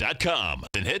TFNN.com,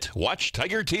 then hit Watch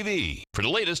Tiger TV for the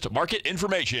latest market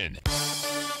information.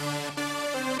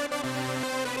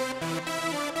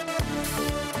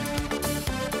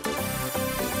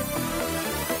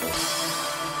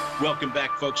 Welcome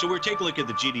back, folks. So we're taking a look at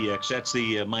the GDX. That's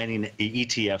the mining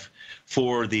ETF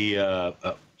for the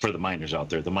miners out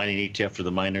there. The mining ETF for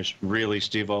the miners. Really,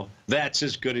 Steve-O? That's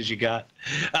as good as you got?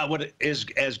 What is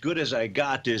as good as I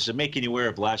got is making you aware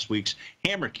of last week's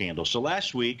hammer candle. So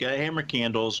last week, hammer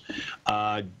candles,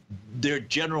 their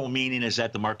general meaning is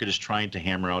that the market is trying to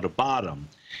hammer out a bottom.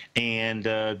 And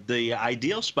the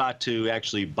ideal spot to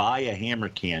actually buy a hammer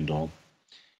candle,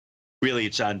 really,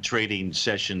 it's on trading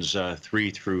sessions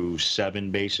 3 through 7,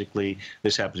 basically.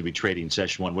 This happens to be trading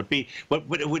session 1.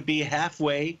 It would be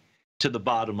halfway to the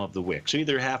bottom of the wick. So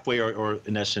either halfway or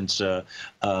in essence,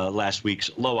 last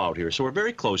week's low out here. So we're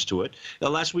very close to it.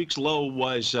 Last week's low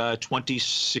was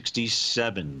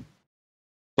 2067.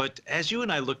 But as you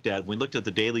and I looked at, we looked at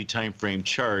the daily time frame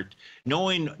chart,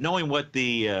 knowing what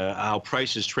the how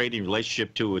price is trading in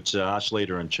relationship to its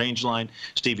oscillator and change line,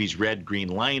 Stevie's red-green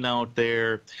line out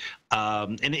there.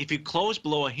 And if you close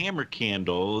below a hammer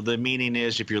candle, the meaning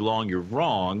is if you're long, you're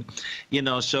wrong. You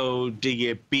know, so do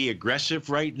you be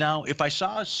aggressive right now? If I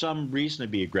saw some reason to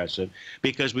be aggressive,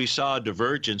 because we saw a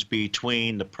divergence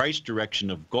between the price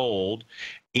direction of gold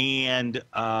and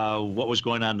what was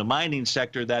going on in the mining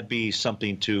sector, that'd be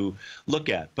something to look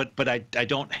at. But I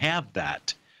don't have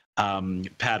that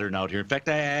pattern out here. In fact,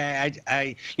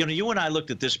 you and I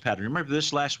looked at this pattern. Remember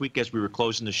this last week as we were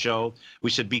closing the show? We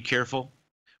said, be careful.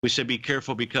 We said be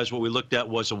careful because what we looked at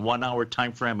was a 1-hour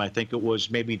time frame. I think it was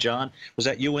maybe, John, was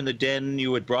that you in the den?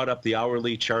 You had brought up the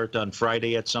hourly chart on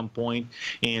Friday at some point.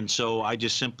 And so I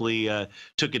just simply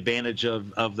took advantage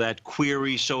of that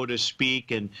query, so to speak,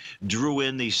 and drew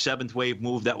in the 7th wave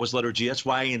move. That was letter G. That's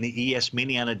why in the ES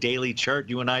Mini on a daily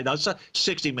chart, you and I, that's a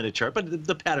 60-minute chart, but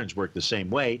the patterns work the same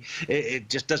way. It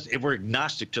just doesn't, we're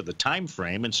agnostic to the time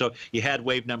frame. And so you had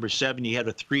wave number 7, you had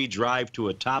a 3 drive to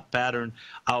a top pattern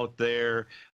out there.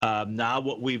 Now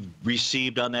what we've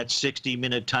received on that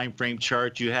 60-minute time frame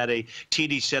chart, you had a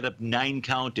TD setup 9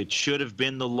 count. It should have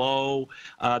been the low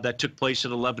that took place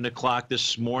at 11 o'clock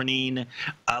this morning.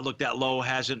 Look, that low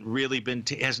hasn't really been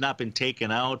has not been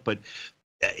taken out, but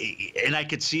and I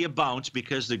could see a bounce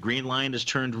because the green line has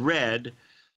turned red.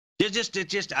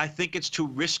 I think it's too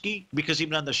risky because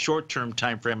even on the short-term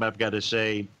time frame, I've got to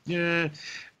say,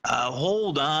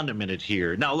 hold on a minute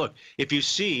here. Now, look, if you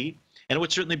see, and it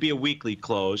would certainly be a weekly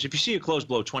close, if you see a close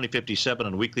below 2057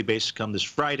 on a weekly basis come this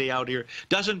Friday out here,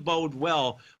 doesn't bode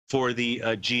well for the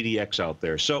GDX out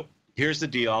there. So here's the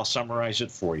deal. I'll summarize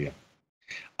it for you.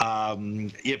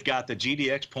 You've got the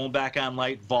GDX pulling back on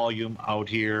light volume out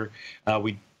here.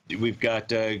 We've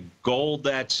got gold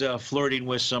that's flirting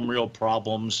with some real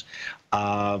problems.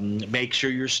 Make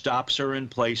sure your stops are in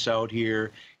place out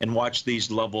here and watch these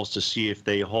levels to see if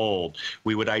they hold.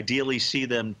 We would ideally see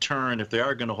them turn if they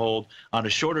are going to hold on a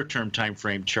shorter term time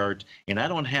frame chart, and I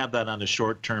don't have that on the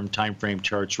short term time frame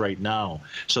charts right now.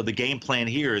 So the game plan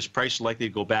here is price likely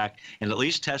to go back and at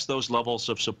least test those levels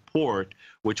of support,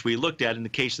 which we looked at in the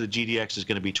case of the GDX is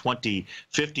going to be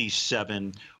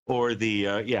 2057 or the,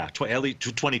 at least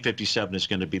 2057 is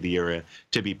going to be the area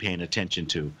to be paying attention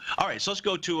to. All right, so let's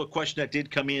go to a question that did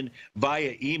come in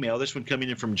via email. This one coming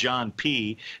in from John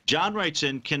P. John writes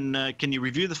in, can you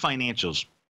review the financials?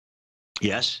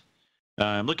 Yes.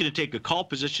 I'm looking to take a call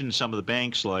position in some of the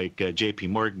banks like J.P.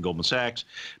 Morgan, Goldman Sachs,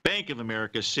 Bank of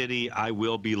America, Citi. I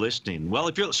will be listening.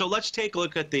 Well, so let's take a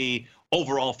look at the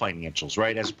overall financials,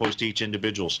 right, as opposed to each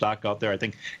individual stock out there. I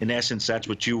think, in essence, that's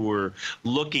what you were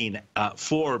looking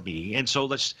for me. And so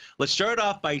let's start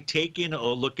off by taking a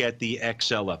look at the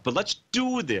XLF. But let's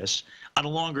do this on a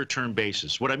longer-term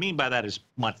basis. What I mean by that is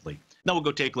monthly. Now we'll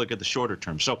go take a look at the shorter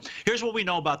term. So here's what we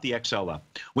know about the XLF.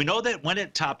 We know that when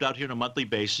it topped out here on a monthly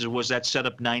basis, it was that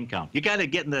setup 9 count. You got to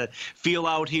get in the feel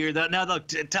out here. Now, the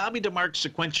Tommy DeMark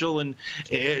sequential and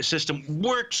system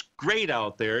works great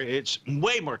out there. It's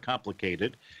way more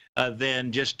complicated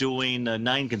than just doing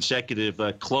 9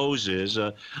 consecutive closes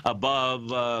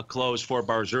above close 4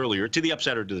 bars earlier to the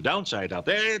upside or to the downside out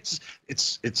there.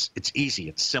 It's easy.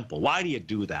 It's simple. Why do you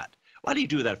do that? Why do you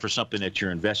do that for something that you're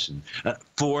investing?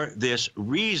 For this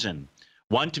reason.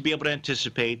 One, to be able to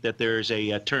anticipate that there's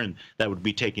a turn that would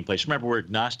be taking place. Remember, we're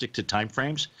agnostic to time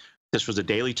frames. This was a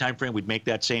daily time frame, we'd make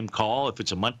that same call. If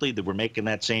it's a monthly, then we're making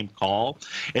that same call.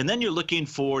 And then you're looking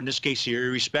for, in this case here,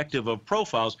 irrespective of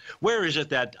profiles, where is it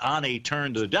that on a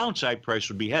turn to the downside price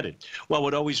would be headed? Well, it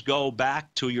would always go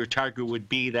back to your target would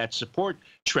be that support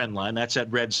trend line. That's that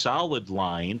red solid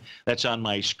line that's on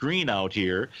my screen out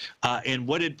here. And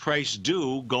what did price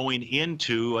do going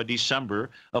into December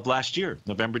of last year,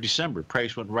 November, December?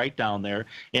 Price went right down there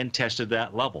and tested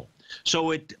that level.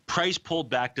 So price pulled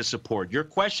back to support. Your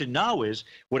question now is,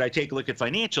 would I take a look at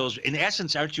financials? In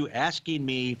essence, aren't you asking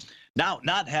me now,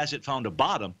 not has it found a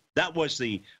bottom? That was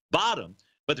the bottom.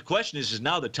 But the question is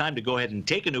now the time to go ahead and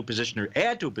take a new position or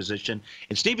add to a position?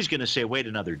 And Stevie's going to say, wait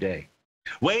another day.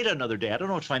 Wait another day. I don't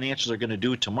know what financials are going to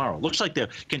do tomorrow. Looks like they'll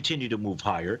continue to move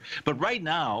higher. But right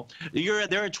now, they're at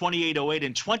 28.08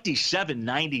 and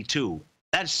 27.92.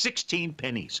 That's 16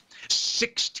 pennies.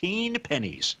 16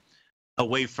 pennies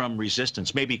away from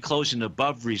resistance, maybe closing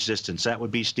above resistance. That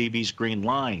would be Stevie's green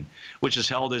line, which has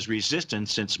held as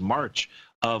resistance since March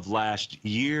of last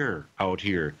year out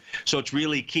here. So it's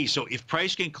really key. So if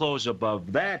price can close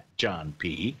above that, John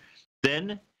P.,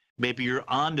 then maybe you're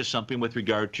on to something with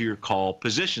regard to your call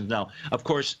positions. Now, of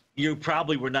course, you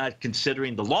probably were not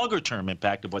considering the longer-term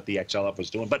impact of what the XLF was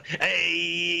doing, but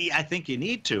I think you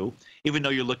need to, even though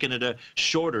you're looking at a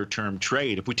shorter-term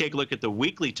trade. If we take a look at the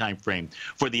weekly time frame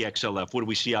for the XLF, what do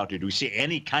we see out here? Do we see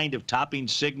any kind of topping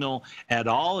signal at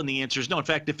all? And the answer is no. In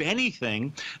fact, if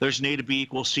anything, there's an A to B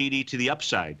equals CD to the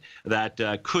upside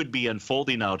that could be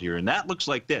unfolding out here, and that looks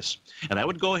like this. And I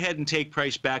would go ahead and take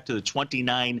price back to the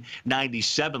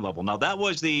 29.97 level. Now, that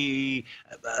was the,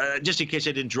 just in case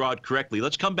I didn't draw it correctly,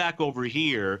 let's come back over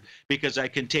here because I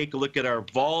can take a look at our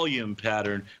volume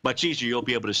pattern much easier. You'll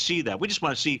be able to see that. We just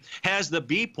want to see, has the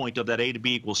B point of that A to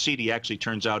B equals CD actually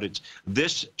turns out it's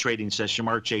this trading session,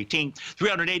 March 18th,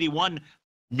 381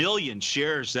 million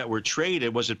shares that were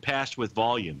traded. Was it passed with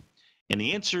volume? And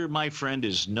the answer, my friend,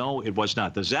 is no, it was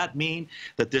not. Does that mean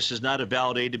that this is not a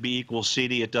valid A to B equals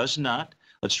CD? It does not.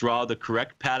 Let's draw the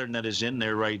correct pattern that is in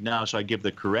there right now. So I give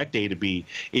the correct A to B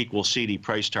equals CD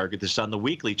price target. This is on the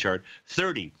weekly chart,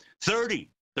 30,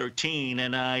 13,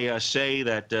 and I say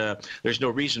that there's no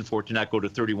reason for it to not go to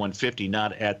 31.50,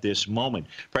 not at this moment.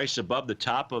 Price above the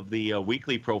top of the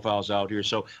weekly profiles out here,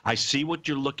 so I see what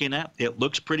you're looking at. It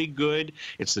looks pretty good.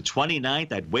 It's the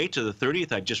 29th. I'd wait to the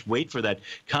 30th. I'd just wait for that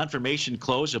confirmation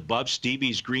close above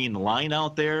Stevie's green line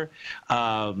out there.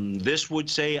 This would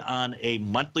say on a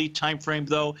monthly time frame,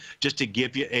 though, just to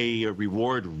give you a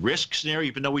reward risk scenario,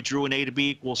 even though we drew an A to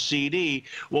B equals CD,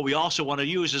 what we also want to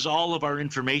use is all of our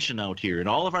information out here, and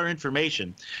all all of our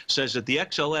information says that the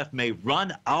XLF may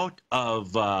run out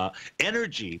of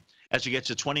energy as it gets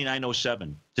to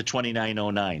 2907 to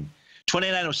 2909.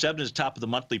 2907 is the top of the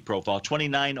monthly profile.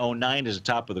 2909 is the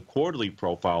top of the quarterly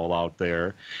profile out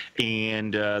there.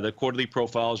 And the quarterly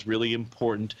profile is really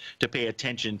important to pay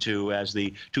attention to, as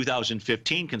the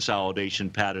 2015 consolidation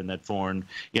pattern that formed,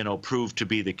 proved to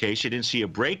be the case. You didn't see a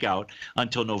breakout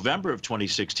until November of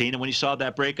 2016. And when you saw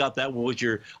that breakout, that was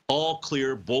your all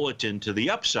clear bulletin to the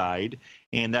upside.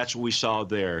 And that's what we saw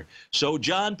there. So,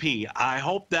 John P., I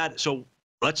hope that, so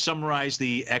let's summarize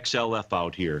the XLF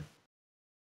out here.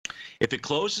 If it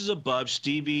closes above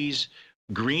Stevie's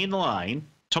green line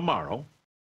tomorrow,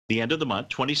 the end of the month,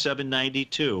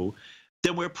 27.92,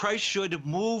 then where price should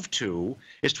move to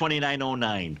is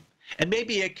 29.09. And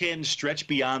maybe it can stretch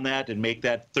beyond that and make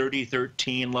that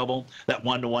 30.13 level, that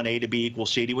 1-to-1 A to B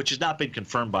equals CD, which has not been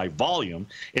confirmed by volume.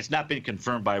 It's not been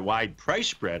confirmed by wide price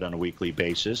spread on a weekly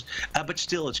basis, but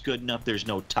still it's good enough there's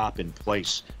no top in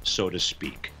place, so to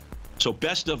speak. So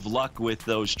best of luck with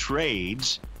those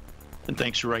trades. And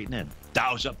thanks for writing in.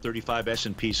 Dow's up 35,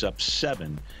 S&P's up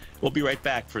 7. We'll be right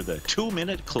back for the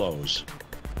 2-minute close.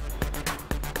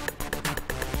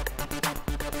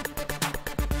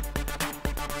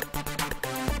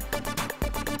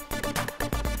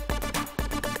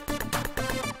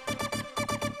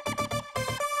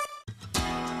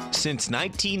 Since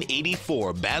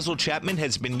 1984, Basil Chapman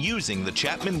has been using the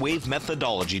Chapman Wave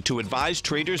methodology to advise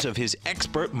traders of his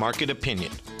expert market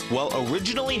opinion. While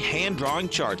originally hand-drawing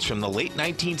charts from the late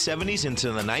 1970s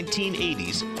into the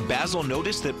 1980s, Basil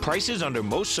noticed that prices under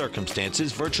most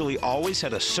circumstances virtually always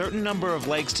had a certain number of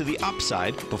legs to the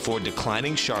upside before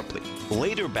declining sharply.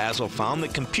 Later, Basil found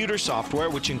that computer software,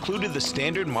 which included the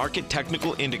standard market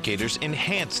technical indicators,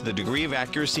 enhanced the degree of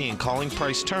accuracy in calling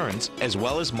price turns, as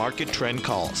well as market trend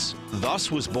calls. Thus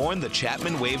was born the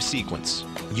Chapman Wave sequence.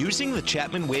 Using the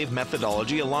Chapman Wave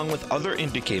methodology along with other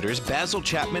indicators, Basil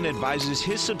Chapman advises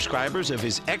his subscribers of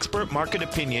his expert market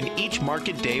opinion each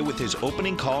market day with his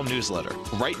opening call newsletter.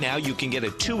 Right now, you can get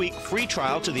a 2-week free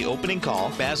trial to the opening call,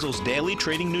 Basil's daily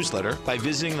trading newsletter, by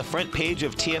visiting the front page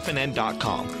of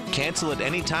TFNN.com. Cancel at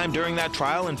any time during that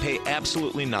trial and pay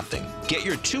absolutely nothing. Get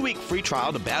your 2-week free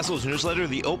trial to Basil's newsletter,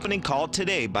 The Opening Call,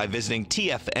 today by visiting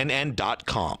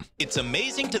TFNN.com. It's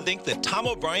amazing to think that Tom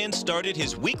O'Brien started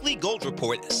his weekly gold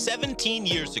report 17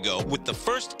 years ago, with the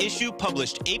first issue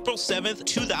published April 7th,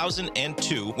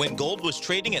 2002, when gold was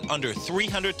trading at under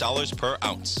 $300 per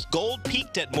ounce. Gold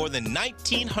peaked at more than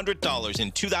 $1,900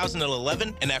 in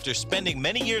 2011, and after spending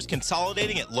many years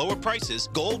consolidating at lower prices,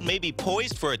 gold may be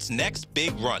poised for its next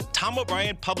big run. Tom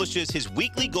O'Brien publishes his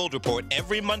weekly gold report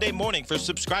every Monday morning for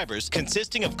subscribers,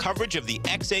 consisting of coverage of the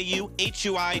XAU,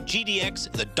 HUI,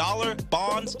 GDX, the dollar,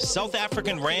 bonds, South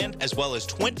African rand, as well as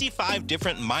 25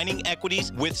 different mining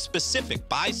equities with specific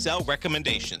buy-sell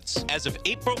recommendations. As of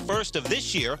April 1st of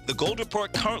this year, the gold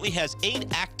report currently has 8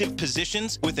 active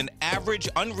positions with an average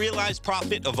unrealized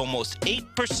profit of almost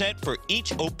 8% for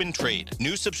each open trade.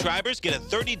 New subscribers get a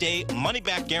 30-day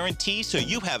money-back guarantee, so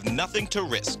you have nothing to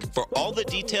risk. For all the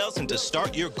details and to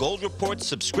start your gold report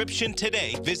subscription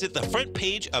today, visit the front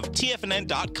page of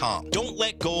TFNN.com. Don't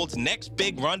let gold's next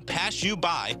big run pass you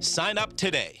by. Sign up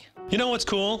today. You know what's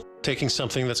cool? Taking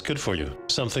something that's good for you.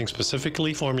 Something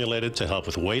specifically formulated to help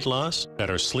with weight loss,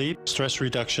 better sleep, stress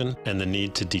reduction, and the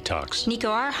need to detox.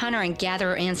 Nico, our hunter and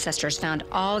gatherer ancestors found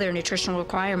all their nutritional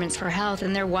requirements for health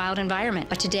in their wild environment.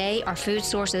 But today, our food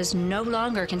sources no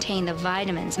longer contain the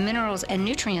vitamins, minerals, and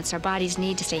nutrients our bodies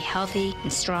need to stay healthy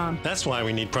and strong. That's why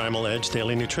we need Primal Edge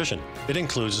Daily Nutrition. It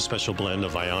includes a special blend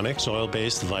of ionic,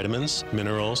 soil-based vitamins,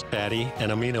 minerals, fatty,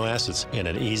 and amino acids in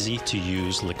an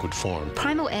easy-to-use liquid form.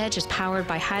 Primal Edge is powered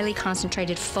by highly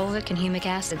concentrated fulvic and humic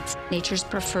acids, nature's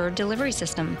preferred delivery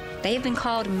system. They have been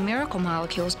called miracle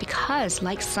molecules because,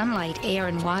 like sunlight, air,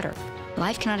 and water,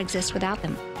 life cannot exist without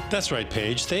them. That's right,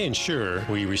 Paige. They ensure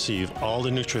we receive all the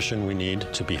nutrition we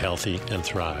need to be healthy and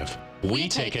thrive. We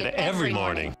take it every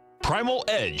morning. Primal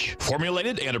Edge,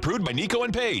 formulated and approved by Nico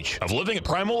and Paige of Living a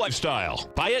Primal Lifestyle.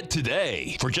 Buy it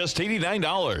today for just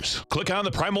 $89. Click on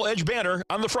the Primal Edge banner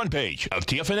on the front page of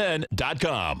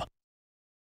TFNN.com.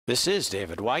 This is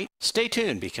David White. Stay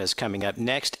tuned, because coming up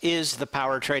next is the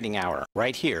Power Trading Hour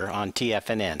right here on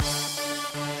TFNN.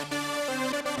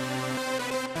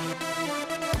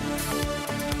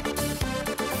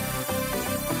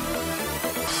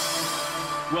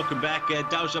 Welcome Welcome back.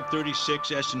 Dow's up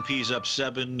 36, S&P's up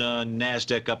 7,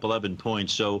 NASDAQ up 11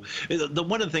 points. So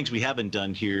one of the things we haven't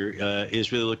done here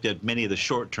is really looked at many of the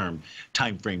short-term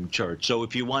time frame charts. So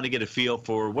if you want to get a feel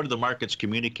for what are the markets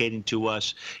communicating to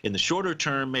us in the shorter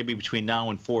term, maybe between now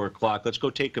and 4 o'clock, let's go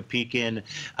take a peek in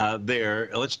there.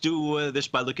 Let's do this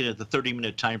by looking at the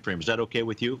 30-minute time frame. Is that okay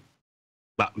with you?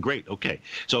 Great. Okay.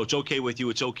 So it's okay with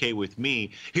you. It's okay with me.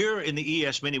 Here in the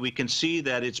ES Mini, we can see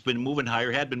that it's been moving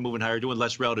higher, had been moving higher, doing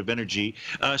less relative energy.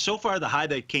 So far, the high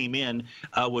that came in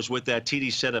was with that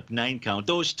TD setup 9 count.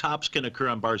 Those tops can occur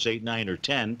on bars 8, 9, or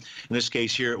 10. In this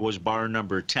case here, it was bar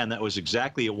number 10. That was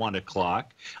exactly at 1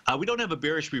 o'clock. We don't have a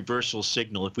bearish reversal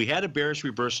signal. If we had a bearish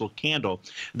reversal candle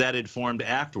that had formed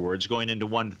afterwards, going into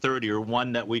 1:30, or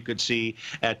one that we could see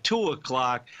at 2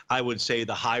 o'clock, I would say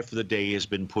the high for the day has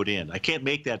been put in. I can't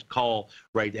make that call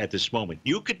right at this moment.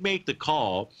 You could make the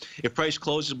call if price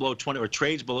closes below 20 or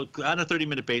trades below on a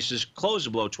 30-minute basis, closes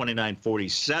below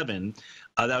 29.47.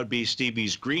 That would be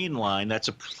Stevie's green line. That's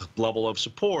a level of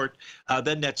support.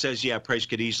 Then that says, yeah, price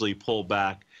could easily pull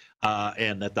back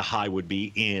and that the high would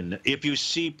be in. If you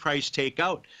see price take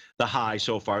out the high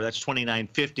so far, that's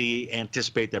 29.50.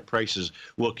 Anticipate that prices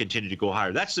will continue to go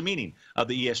higher. That's the meaning of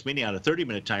the ES Mini on a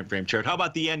 30-minute time frame chart. How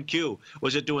about the NQ?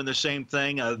 Was it doing the same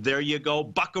thing? There you go,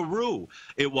 buckaroo.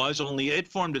 It was, only it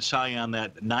formed its high on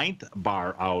that 9th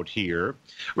bar out here.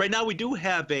 Right now we do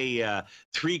have a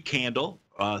 3-candle.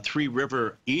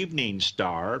 3-river evening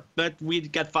star, but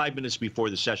we've got 5 minutes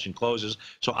before the session closes,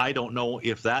 so I don't know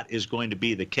if that is going to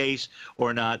be the case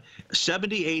or not.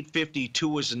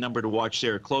 78.52 is the number to watch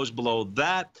there. Close below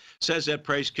that says that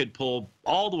price could pull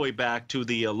all the way back to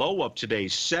the low of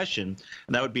today's session,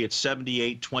 and that would be at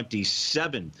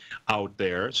 78.27 out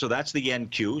there. So that's the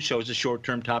NQ, shows a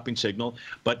short-term topping signal,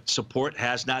 but support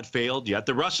has not failed yet.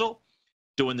 The Russell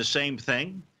doing the same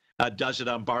thing. Does it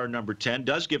on bar number 10,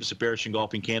 does give us a bearish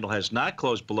engulfing candle, has not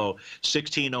closed below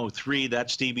 1603.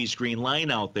 That's Stevie's green line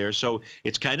out there. So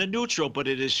it's kind of neutral, but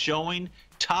it is showing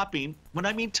topping. When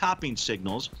I mean topping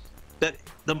signals, that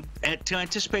to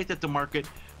anticipate that the market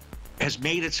has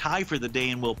made its high for the day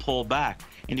and will pull back.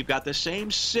 And you've got the same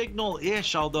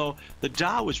signal-ish, although the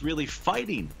Dow is really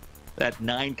fighting that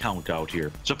 9 count out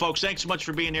here. So, folks, thanks so much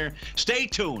for being here. Stay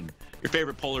tuned. Your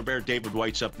favorite polar bear, David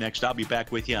White's up next. I'll be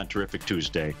back with you on Terrific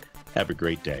Tuesday. Have a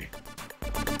great day.